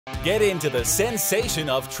Get into the sensation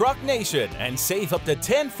of Truck Nation and save up to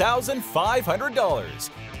 $10,500.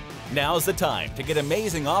 Now's the time to get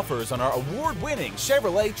amazing offers on our award-winning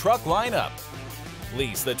Chevrolet truck lineup.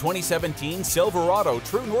 Lease the 2017 Silverado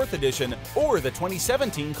True North Edition or the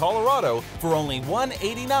 2017 Colorado for only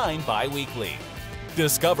 $189 bi-weekly.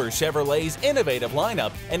 Discover Chevrolet's innovative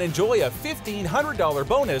lineup and enjoy a $1,500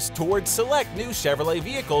 bonus towards select new Chevrolet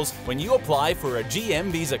vehicles when you apply for a GM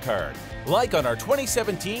Visa card. Like on our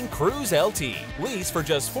 2017 Cruze LT, lease for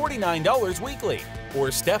just $49 weekly,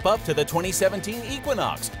 or step up to the 2017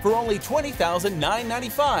 Equinox for only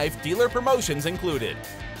 $20,995, dealer promotions included.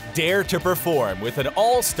 Dare to perform with an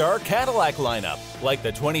all-star Cadillac lineup, like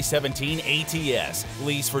the 2017 ATS,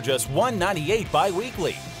 lease for just $198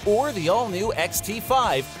 bi-weekly, or the all-new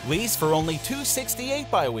XT5, lease for only $268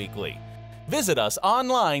 bi-weekly. Visit us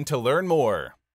online to learn more.